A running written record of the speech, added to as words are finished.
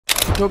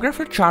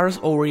Photographer Charles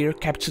O'Rear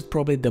captured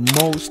probably the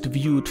most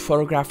viewed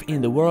photograph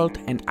in the world,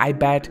 and I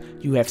bet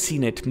you have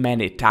seen it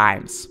many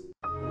times.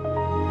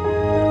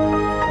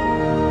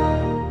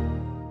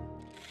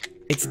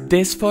 It's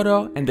this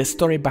photo, and the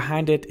story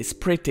behind it is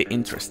pretty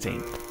interesting.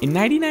 In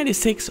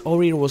 1996,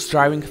 O'Rear was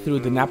driving through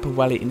the Napa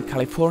Valley in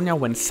California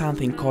when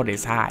something caught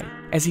his eye.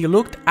 As he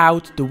looked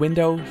out the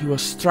window, he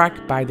was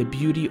struck by the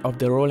beauty of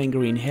the rolling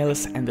green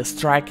hills and the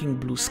striking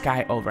blue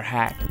sky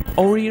overhead.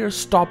 O'Rear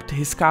stopped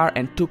his car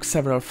and took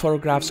several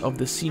photographs of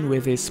the scene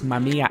with his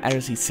Mamiya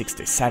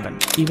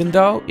RZ67. Even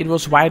though it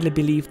was widely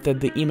believed that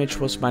the image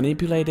was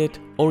manipulated,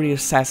 O'Rear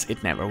says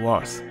it never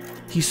was.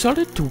 He sold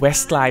it to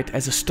Westlight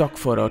as a stock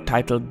photo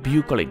titled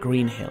Bucolic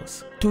Green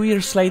Hills. 2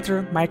 years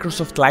later,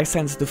 Microsoft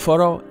licensed the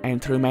photo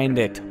and renamed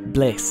it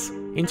Bliss.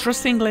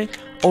 Interestingly,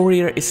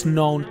 O'Rear is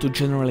known to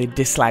generally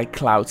dislike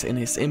clouds in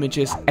his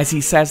images, as he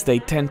says they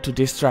tend to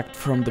distract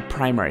from the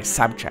primary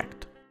subject.